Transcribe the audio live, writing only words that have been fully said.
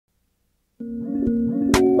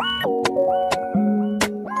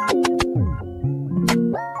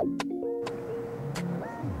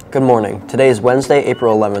Good morning. Today is Wednesday,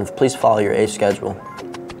 April 11th. Please follow your A schedule.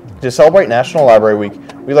 To celebrate National Library Week,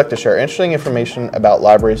 we like to share interesting information about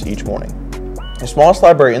libraries each morning. The smallest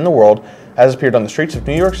library in the world has appeared on the streets of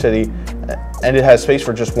New York City, and it has space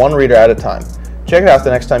for just one reader at a time. Check it out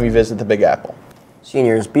the next time you visit the Big Apple.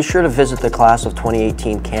 Seniors, be sure to visit the Class of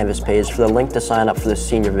 2018 Canvas page for the link to sign up for the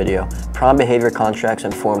senior video. Prom behavior contracts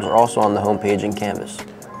and forms are also on the homepage in Canvas.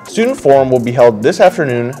 Student Forum will be held this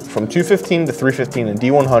afternoon from 2:15 to 3:15 in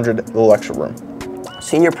D100, the lecture room.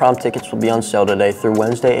 Senior prom tickets will be on sale today through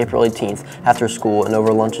Wednesday, April 18th after school and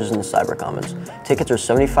over lunches in the Cyber Commons. Tickets are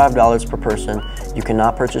 $75 per person. You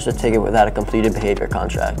cannot purchase a ticket without a completed behavior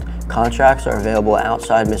contract. Contracts are available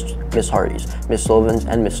outside Miss Hardy's, Miss Sullivan's,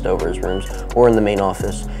 and Miss Stover's rooms or in the main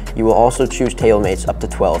office. You will also choose tailmates up to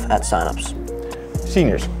 12 at signups.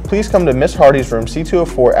 Seniors, please come to Miss Hardy's room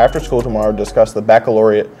C204 after school tomorrow to discuss the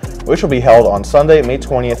baccalaureate, which will be held on Sunday, May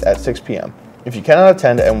 20th at 6 p.m. If you cannot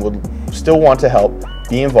attend and would still want to help,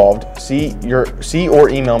 be involved, see or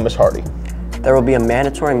email Miss Hardy. There will be a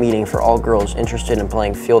mandatory meeting for all girls interested in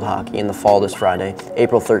playing field hockey in the fall this Friday,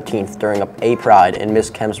 April 13th, during a Pride in Miss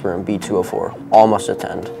Kemp's room B204. All must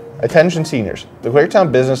attend. Attention seniors, the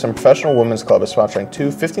Quakertown Business and Professional Women's Club is sponsoring two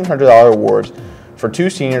 $1,500 awards for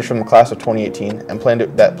two seniors from the class of 2018 and plan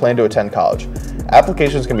to attend college.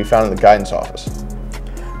 Applications can be found in the guidance office.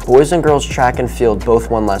 Boys and girls track and field both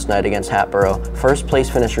won last night against Hatboro. First place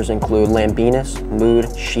finishers include Lambinas,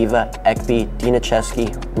 Mood, Shiva, Ekby,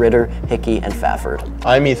 Dinacheski, Ritter, Hickey, and Fafford.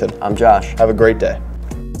 I'm Ethan. I'm Josh. Have a great day.